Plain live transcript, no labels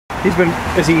He's been,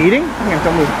 is he eating? Hang on,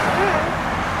 don't move.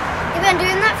 You've been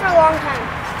doing that for a long time.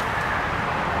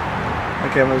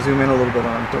 Okay, I'm gonna zoom in a little bit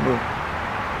on him. Don't move.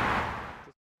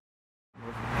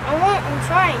 I'm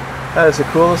trying. That is the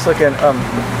coolest looking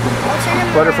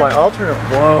butterfly. Alternate.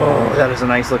 Whoa, that is a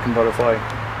nice looking butterfly.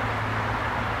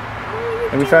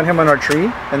 And we found him on our tree.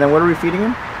 And then what are we feeding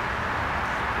him?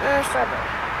 Strawberry.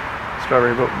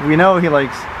 Strawberry, but we know he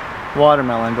likes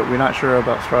watermelon, but we're not sure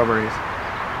about strawberries.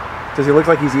 Does he look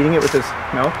like he's eating it with his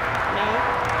mouth? No.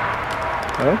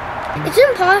 No? It's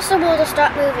impossible to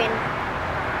stop moving.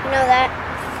 You know that?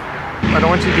 I don't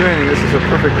want you to do anything. This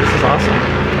is awesome.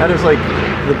 That is like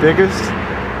the biggest,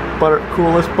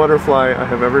 coolest butterfly I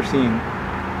have ever seen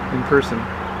in person.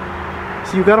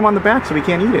 So you got him on the back so he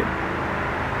can't eat it.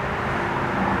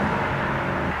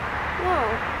 No.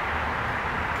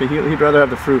 Okay, he'd rather have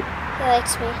the fruit. He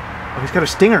likes me. Oh, he's got a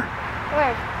stinger.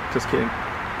 Where? Just kidding.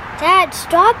 Dad,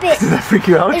 stop it. Did that freak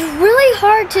you out? It's really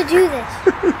hard to do this.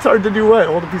 It's hard to do what?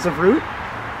 Hold a piece of fruit?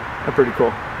 That's pretty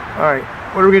cool. Alright,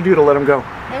 what are we going to do to let him go?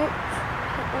 I'm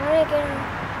gonna get him.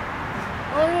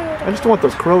 I just don't want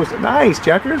those crows. Nice,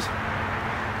 Jackers.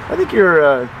 I think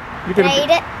you're Can I eat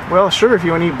it? Well, sure, if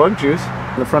you want to eat bug juice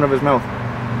in the front of his mouth.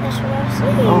 That's what I was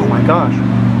saying. Oh my gosh.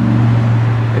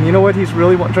 And you know what he's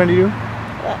really trying to do?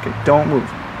 What? Okay, don't move.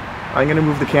 I'm going to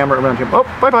move the camera around him. Oh,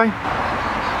 bye-bye.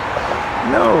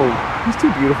 No, he's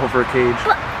too beautiful for a cage.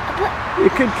 But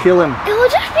it could kill him. it will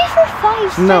just be for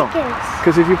 5 seconds. No,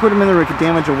 because if you put him in there, it could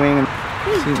damage a wing. And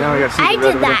see, now I got. I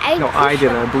did that. No, I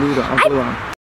did it. I blew it on.